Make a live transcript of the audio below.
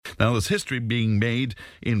Now, there's history being made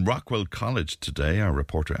in Rockwell College today. Our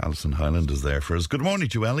reporter Alison Hyland is there for us. Good morning,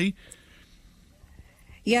 Joelle.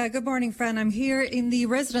 Yeah, good morning, Fran. I'm here in the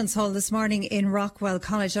residence hall this morning in Rockwell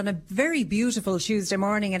College on a very beautiful Tuesday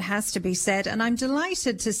morning, it has to be said. And I'm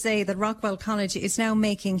delighted to say that Rockwell College is now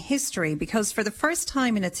making history because for the first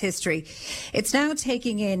time in its history, it's now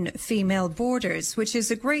taking in female boarders, which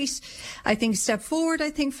is a great, I think, step forward,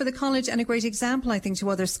 for the college and a great example, to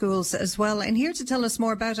other schools as well. And here to tell us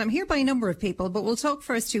more about it, I'm here by a number of people, but we'll talk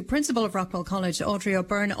first to Principal of Rockwell College, Audrey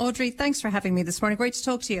O'Byrne. Audrey, thanks for having me this morning. Great to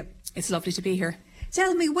talk to you. It's lovely to be here.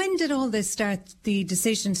 Tell me, when did all this start, the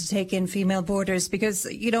decision to take in female boarders? Because,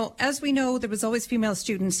 as we know, there was always female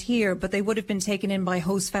students here, but they would have been taken in by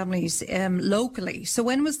host families locally. So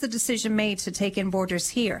when was the decision made to take in boarders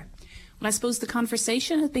here? Well, I suppose the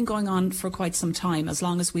conversation has been going on for quite some time. As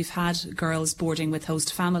long as we've had girls boarding with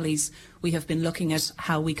host families, we have been looking at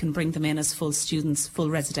how we can bring them in as full students, full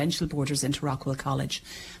residential boarders into Rockwell College.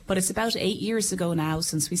 But it's about 8 years ago now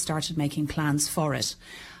since we started making plans for it.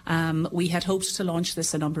 We had hoped to launch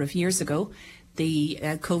this a number of years ago. The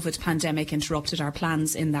COVID pandemic interrupted our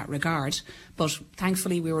plans in that regard, but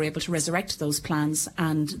thankfully we were able to resurrect those plans,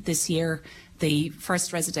 and this year the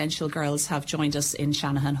first residential girls have joined us in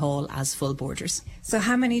Shanahan Hall as full boarders. So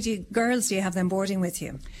how many girls do you have them boarding with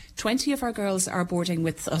you? 20 of our girls are boarding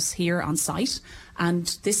with us here on site, and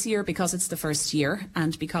this year, because it's the first year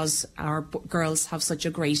and because our girls have such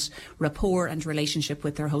a great rapport and relationship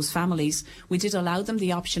with their host families, we did allow them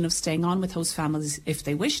the option of staying on with host families if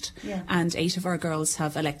they wished, and 8 of our girls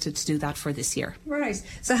have elected to do that for this year. Right.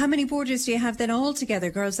 So how many boarders do you have then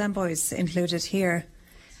altogether, girls and boys included here?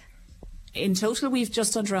 In total, we've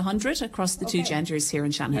just under 100 across the two genders here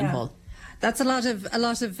in Shanahan Hall. That's a lot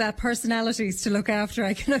of personalities to look after,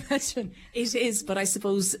 I can imagine. It is, but I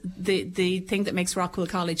suppose the thing that makes Rockwell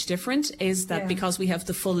College different is that because we have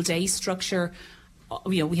the full day structure,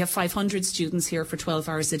 we have 500 students here for 12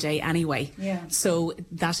 hours a day anyway. Yeah. So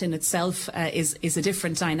that in itself is a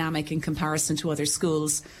different dynamic in comparison to other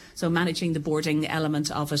schools. So managing the boarding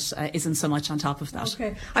element of it isn't so much on top of that.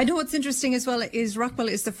 Okay. I know what's interesting as well is Rockwell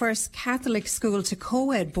is the first Catholic school to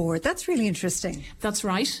co-ed board. That's really interesting. That's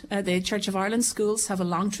right. The Church of Ireland schools have a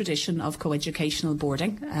long tradition of co-educational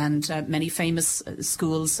boarding, and many famous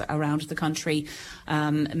schools around the country,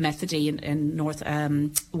 Methody in North,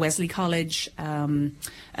 Wesley College,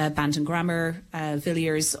 Bandon Grammar,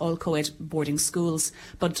 Villiers, all co-ed boarding schools,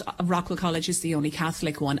 but Rockwell College is the only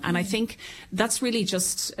Catholic one, and I think that's really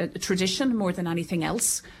just a tradition more than anything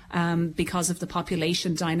else, because of the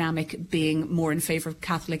population dynamic being more in favour of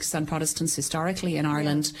Catholics than Protestants historically in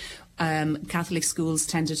Ireland. Catholic schools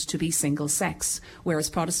tended to be single sex, whereas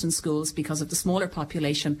Protestant schools, because of the smaller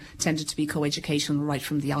population, tended to be co-educational right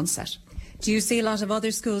from the onset. Do you see a lot of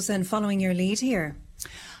other schools then following your lead here?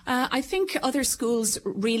 I think other schools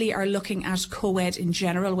really are looking at co-ed in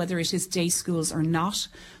general, whether it is day schools or not.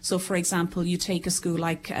 So, for example, you take a school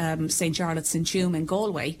like St. Jarlath St. Hume in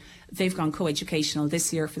Galway, they've gone co-educational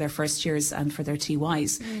this year for their first years and for their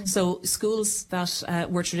TYs. So schools that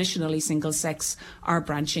were traditionally single-sex are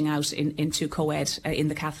branching out into co-ed in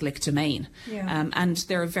the Catholic domain. And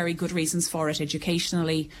there are very good reasons for it,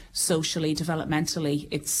 educationally, socially, developmentally.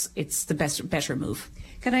 It's the better move.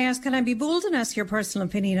 Can I be bold and ask your personal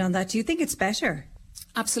opinion on that? Do you think it's better?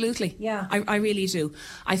 Absolutely. Yeah. I really do.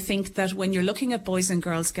 I think that when you're looking at boys and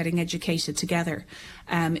girls getting educated together,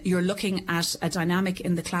 you're looking at a dynamic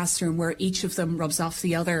in the classroom where each of them rubs off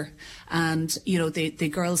the other, and the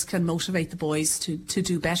girls can motivate the boys to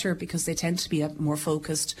do better because they tend to be more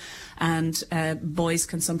focused, and boys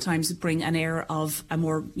can sometimes bring an air of a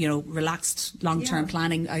more relaxed long-term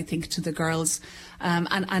planning, I think, to the girls,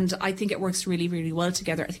 and I think it works really, really well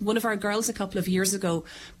together. I think one of our girls a couple of years ago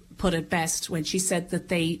put it best when she said that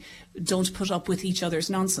they don't put up with each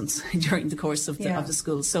other's nonsense during the course of the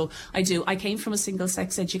school. So I do. I came from a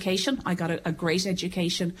single-sex education. I got a great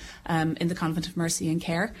education in the Convent of Mercy and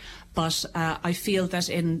Care. But I feel that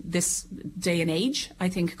in this day and age, I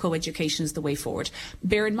think co-education is the way forward.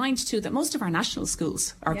 Bear in mind, too, that most of our national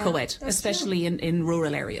schools are co-ed, especially in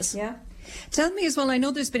rural areas. Yeah. Tell me as well, I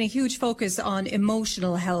know there's been a huge focus on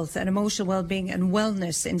emotional health and emotional well-being and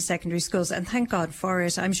wellness in secondary schools, and thank God for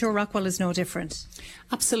it. I'm sure Rockwell is no different.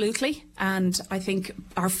 Absolutely, and I think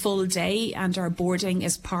our full day and our boarding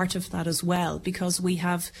is part of that as well, because we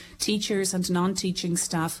have teachers and non-teaching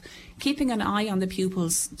staff keeping an eye on the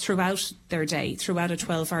pupils throughout their day, throughout a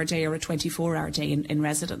 12-hour day or a 24-hour day in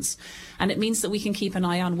residence. And it means that we can keep an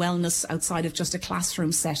eye on wellness outside of just a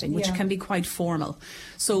classroom setting, which can be quite formal.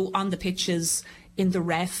 So on the pitches, in the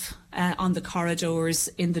ref, on the corridors,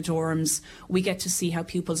 in the dorms. We get to see how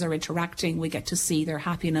pupils are interacting. We get to see their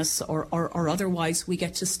happiness or otherwise. We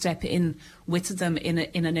get to step in with them in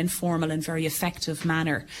an informal and very effective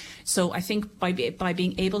manner. So I think by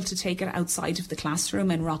being able to take it outside of the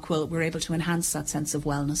classroom in Rockwell, we're able to enhance that sense of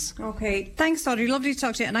wellness. Okay, thanks, Audrey. Lovely to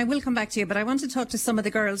talk to you. And I will come back to you, but I want to talk to some of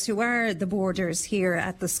the girls who are the boarders here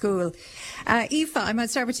at the school. Aoife, I might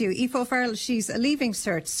start with you. Aoife O'Farrell, she's a Leaving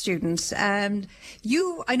Cert student.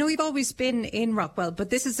 I know you've always been in Rockwell, but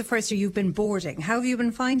this is the first year you've been boarding. How have you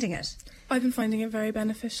been finding it? I've been finding it very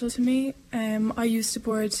beneficial to me. I used to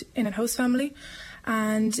board in a host family,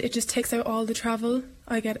 and it just takes out all the travel.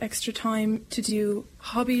 I get extra time to do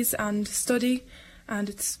hobbies and study, and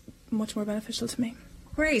it's much more beneficial to me.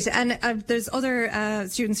 Great. And there's other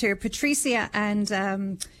students here, Patricia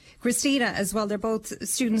and Christina as well. They're both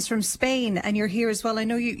students from Spain, and you're here as well. I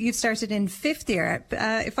know you've started in 5th year.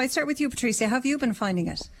 If I start with you, Patricia, how have you been finding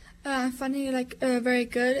it? I'm finding it very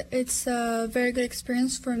good. It's a very good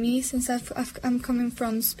experience for me since I'm coming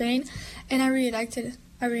from Spain, and I really liked it.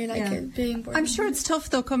 I really like it being boarding. I'm sure it's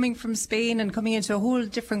tough though, coming from Spain and coming into a whole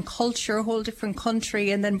different culture, a whole different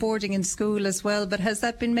country, and then boarding in school as well. But has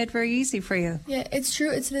that been made very easy for you? Yeah, it's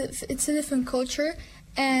true. It's a different culture,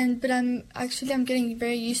 but I'm getting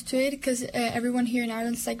very used to it because everyone here in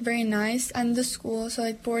Ireland is very nice, and the school,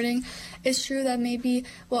 so boarding. It's true that maybe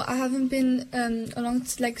I haven't been along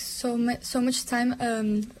so much time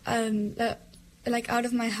out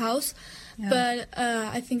of my house. Yeah. But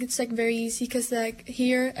I think it's very easy because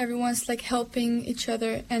here everyone's helping each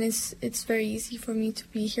other, and it's very easy for me to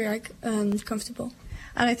be here comfortable.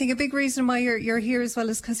 And I think a big reason why you're here as well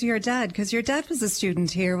is because of your dad. Because your dad was a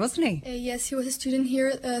student here, wasn't he? Yes, he was a student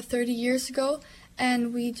here 30 years ago,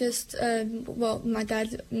 and we just my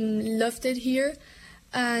dad loved it here.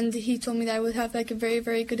 And he told me that I would have a very,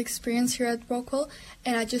 very good experience here at Rockwell,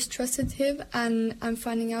 and I just trusted him, and I'm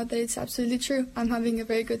finding out that it's absolutely true. I'm having a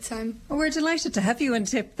very good time. Well, we're delighted to have you in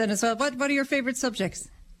TIP then as well. What are your favourite subjects?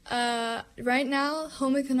 Right now,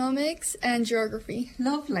 home economics and geography.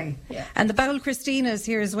 Lovely. Yeah. And the Bowl Christina is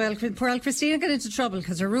here as well. Poor old Christina got into trouble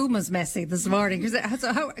because her room was messy this morning.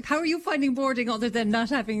 So how are you finding boarding other than not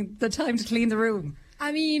having the time to clean the room?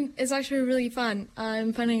 I mean, it's actually really fun.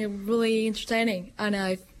 I'm finding it really entertaining, and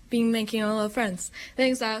I've been making a lot of friends.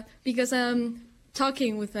 Thanks that because I'm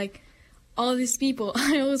talking with all these people,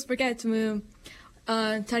 I always forget to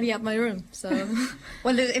tidy up my room. So,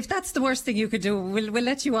 well, if that's the worst thing you could do, we'll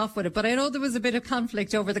let you off with it. But I know there was a bit of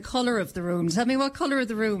conflict over the colour of the room. Tell me what colour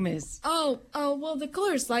the room is. Oh, well, the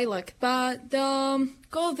colour is lilac, but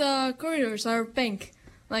all the corridors are pink.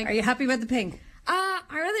 Are you happy with the pink?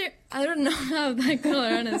 I don't know how that color,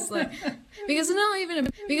 honestly, because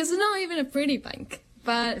it's not even a pretty pink.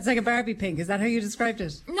 But it's like a Barbie pink. Is that how you described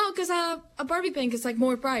it? No, because a Barbie pink is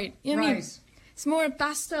more bright. You know what I mean? It's more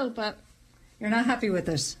pastel, but you're not happy with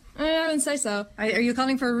it. I wouldn't say so. Are you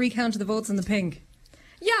calling for a recount of the votes on the pink?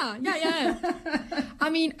 Yeah. I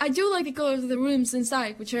mean, I do like the colours of the rooms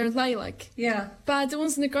inside, which are lilac. Yeah. But the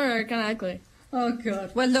ones in the corner are kind of ugly. Oh,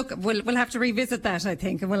 God. Well, look, we'll have to revisit that, I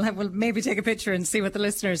think, and we'll maybe take a picture and see what the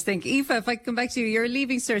listeners think. Aoife, if I come back to you, you're a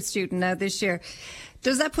Leaving Cert student now this year.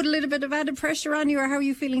 Does that put a little bit of added pressure on you, or how are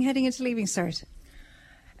you feeling heading into Leaving Cert?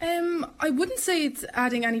 I wouldn't say it's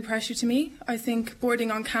adding any pressure to me. I think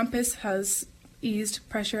boarding on campus has eased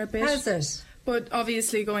pressure a bit. Has it? But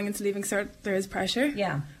obviously going into Leaving Cert, there is pressure.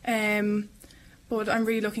 Yeah. But I'm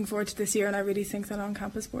really looking forward to this year, and I really think that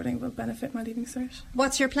on-campus boarding will benefit my Leaving Cert.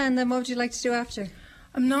 What's your plan then? What would you like to do after?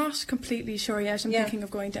 I'm not completely sure yet. I'm thinking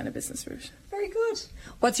of going down a business route. Very good.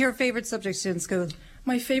 What's your favourite subject in school?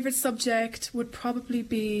 My favourite subject would probably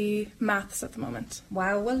be maths at the moment.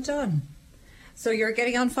 Wow, well done. So you're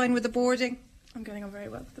getting on fine with the boarding? I'm getting on very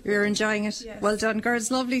well with the boarding. You're enjoying it? Yes. Well done, girls.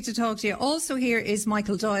 Lovely to talk to you. Also here is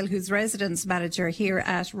Michael Doyle, who's residence manager here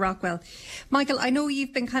at Rockwell. Michael, I know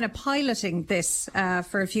you've been kind of piloting this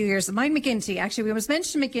for a few years. Mine, McGinty, actually, we must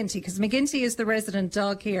mention McGinty because McGinty is the resident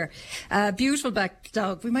dog here. Beautiful black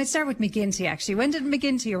dog. We might start with McGinty, actually. When did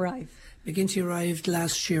McGinty arrive? McGinty arrived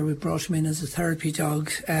last year. We brought him in as a therapy dog.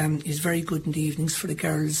 He's very good in the evenings for the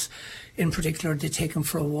girls. In particular, they take him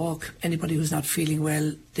for a walk. Anybody who's not feeling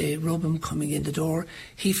well, they rub him coming in the door.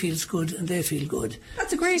 He feels good and they feel good.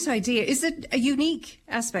 That's a great idea. Is it a unique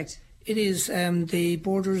aspect? It is. The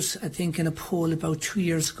boarders, I think, in a poll about 2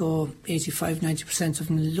 years ago, 85-90% of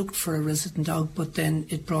them looked for a resident dog, but then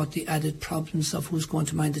it brought the added problems of who's going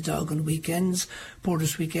to mind the dog on weekends,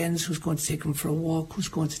 boarders' weekends, who's going to take him for a walk, who's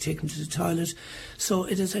going to take him to the toilet. So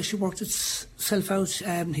it has actually worked itself out.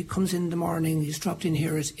 He comes in the morning, he's dropped in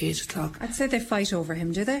here at 8 o'clock. I'd say they fight over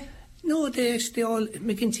him, do they? No, they all,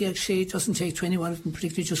 McGinty actually doesn't take to any one of them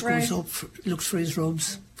particularly, just goes up, looks for his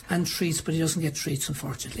rubs and treats, but he doesn't get treats,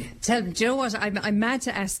 unfortunately. Tell me, do you know what? I'm mad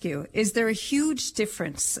to ask you, is there a huge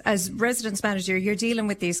difference? As residence manager, you're dealing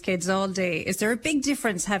with these kids all day. Is there a big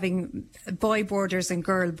difference having boy boarders and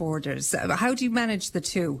girl boarders? How do you manage the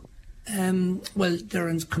two? Well, they're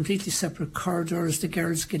in completely separate corridors. The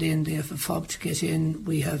girls get in, they have a fob to get in.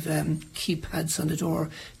 We have keypads on the door,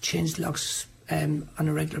 change locks on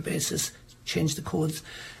a regular basis, change the codes.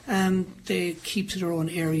 They keep to their own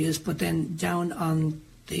areas, but then down on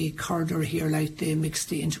the corridor here, like they mix,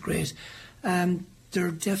 they integrate.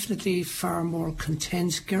 They're definitely far more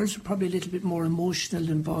content. Girls are probably a little bit more emotional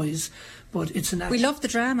than boys, but it's an... We love the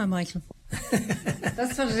drama, Michael.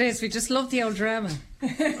 That's what it is. We just love the old drama.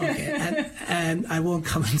 Okay, and I won't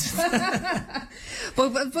comment.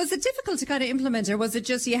 But was it difficult to kind of implement, or was it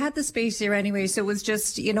just you had the space here anyway, so it was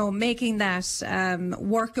just, you know, making that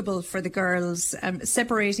workable for the girls,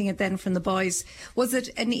 separating it then from the boys? Was it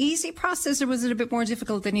an easy process, or was it a bit more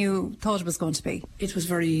difficult than you thought it was going to be? It was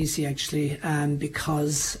very easy, actually,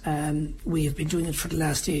 because we have been doing it for the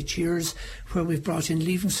last 8 years, where we've brought in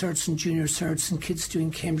leaving certs and junior certs and kids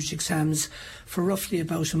doing Cambridge exams for roughly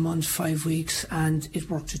about a month, 5 weeks, and it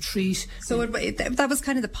worked a treat. So that was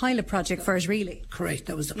kind of the pilot project for us, really? Correct,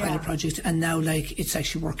 that was the pilot project, and now it's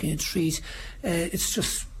actually working a treat. It's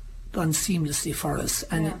just gone seamlessly for us,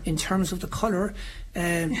 and in terms of the colour,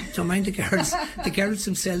 don't mind the girls. The girls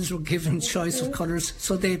themselves were given choice of colours,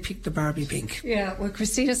 so they picked the Barbie pink. Yeah, well,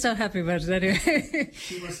 Christina's not happy about it anyway.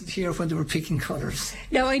 She wasn't here when they were picking colours.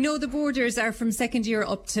 Now, I know the boarders are from second year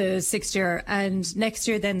up to sixth year, and next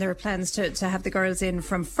year then there are plans to have the girls in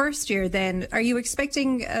from first year then. Are you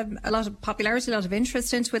expecting a lot of popularity, a lot of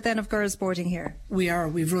interest into it then of girls boarding here? We are.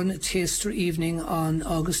 We've run a taster evening on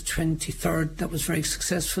August 23rd that was very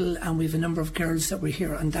successful, and we have a number of girls that were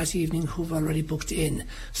here on that evening who've already booked in.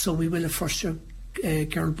 So we will have first year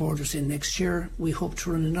girl boarders in next year. We hope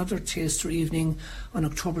to run another taster evening on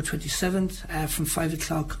October 27th from 5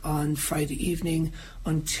 o'clock on Friday evening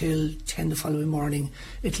until 10 the following morning.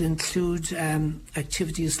 It'll include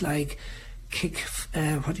activities like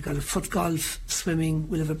foot golf, swimming.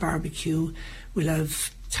 We'll have a barbecue. We'll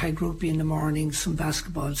have tag rugby in the morning, some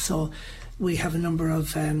basketball. So we have a number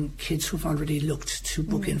of kids who've already looked to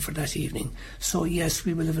book in for that evening. So yes,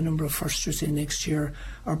 we will have a number of firsters in next year.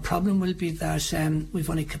 Our problem will be that we've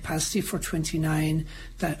only capacity for 29.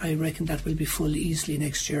 That I reckon that will be full easily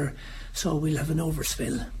next year. So we'll have an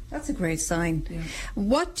overspill. That's a great sign. Yeah.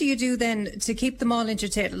 What do you do then to keep them all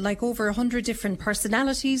entertained? Like over 100 different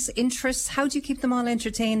personalities, interests. How do you keep them all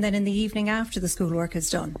entertained then in the evening after the schoolwork is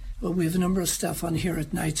done? Well, we have a number of staff on here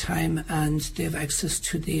at night time, and they have access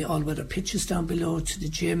to the all-weather pitches down below, to the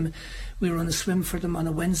gym. We run a swim for them on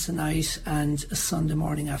a Wednesday night and a Sunday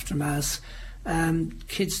morning after Mass.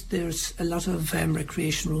 Kids, there's a lot of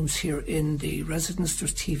recreation rooms here in the residence.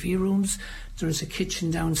 There's TV rooms. There's a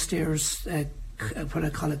kitchen downstairs, what I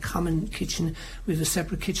call a common kitchen. We have a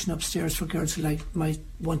separate kitchen upstairs for girls who might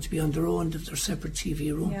want to be on their own. There's a separate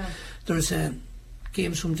TV room. Yeah. There's a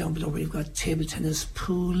games room down below where you've got table tennis,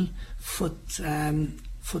 pool, football,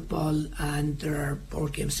 and there are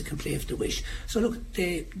board games they can play if they wish. So look,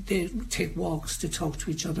 they take walks to talk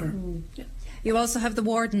to each other. Yeah. You also have the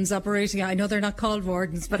wardens operating. I know they're not called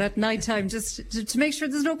wardens, but at night time, just to make sure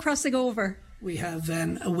there's no crossing over. We have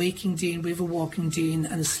a waking dean, we have a walking dean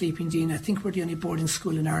and a sleeping dean. I think we're the only boarding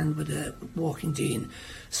school in Ireland with a walking dean.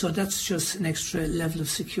 So that's just an extra level of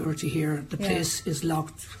security here. The place is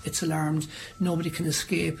locked, it's alarmed. Nobody can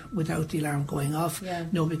escape without the alarm going off. Yeah.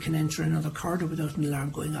 Nobody can enter another corridor without an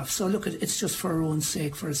alarm going off. So look, it's just for our own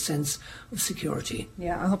sake, for a sense of security.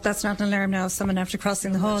 Yeah, I hope that's not an alarm now, someone after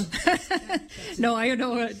crossing the hall. No, I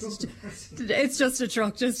know. It's just a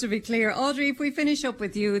truck, just to be clear. Audrey, if we finish up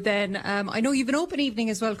with you then, I know you've an open evening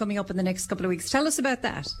as well coming up in the next couple of weeks. Tell us about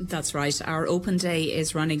that. That's right. Our open day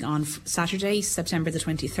is running on Saturday, September the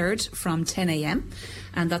 23rd from 10 a.m.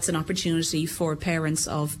 and that's an opportunity for parents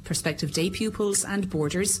of prospective day pupils and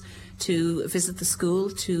boarders to visit the school,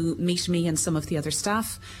 to meet me and some of the other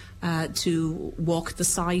staff, to walk the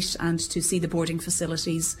site and to see the boarding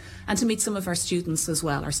facilities and to meet some of our students as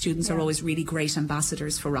well. Our students are always really great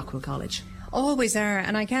ambassadors for Rockwell College. Always are,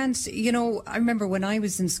 and I can't, I remember when I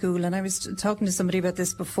was in school, and I was talking to somebody about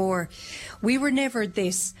this before, we were never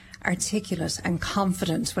this articulate and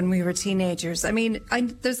confident when we were teenagers. I mean,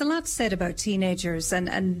 there's a lot said about teenagers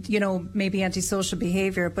and you know, maybe antisocial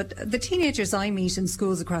behaviour, but the teenagers I meet in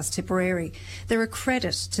schools across Tipperary, they're a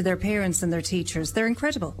credit to their parents and their teachers. They're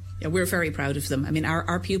incredible. Yeah, we're very proud of them. I mean,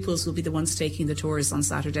 our pupils will be the ones taking the tours on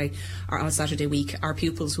Saturday or on Saturday week. Our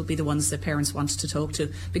pupils will be the ones that parents want to talk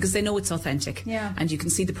to because they know it's authentic. Yeah. And you can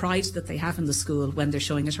see the pride that they have in the school when they're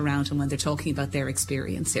showing it around and when they're talking about their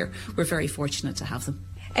experience here. We're very fortunate to have them.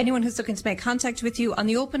 Anyone who's looking to make contact with you on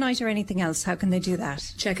the open night or anything else, how can they do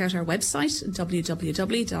that? Check out our website,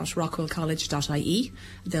 www.rockwellcollege.ie.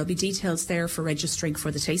 There'll be details there for registering for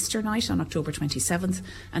the Taster Night on October 27th,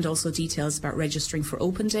 and also details about registering for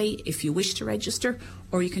Open Day if you wish to register,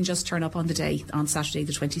 or you can just turn up on the day on Saturday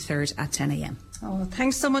the 23rd at 10 a.m. Oh,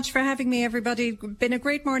 thanks so much for having me, everybody. Been a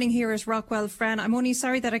great morning here at Rockwell, Fran. I'm only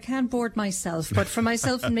sorry that I can't board myself, but for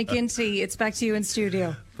myself and McGinty, it's back to you in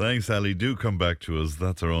studio. Thanks, Ali. Do come back to us.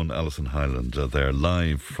 That's our own Alison Hyland. They're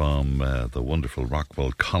live from the wonderful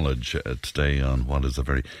Rockwell College today on what is a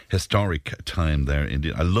very historic time there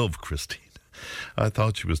indeed. I love Christine. I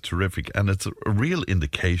thought she was terrific, and it's a real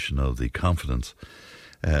indication of the confidence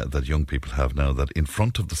that young people have now, that in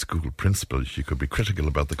front of the school principal you could be critical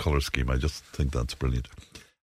about the colour scheme. I just think that's brilliant.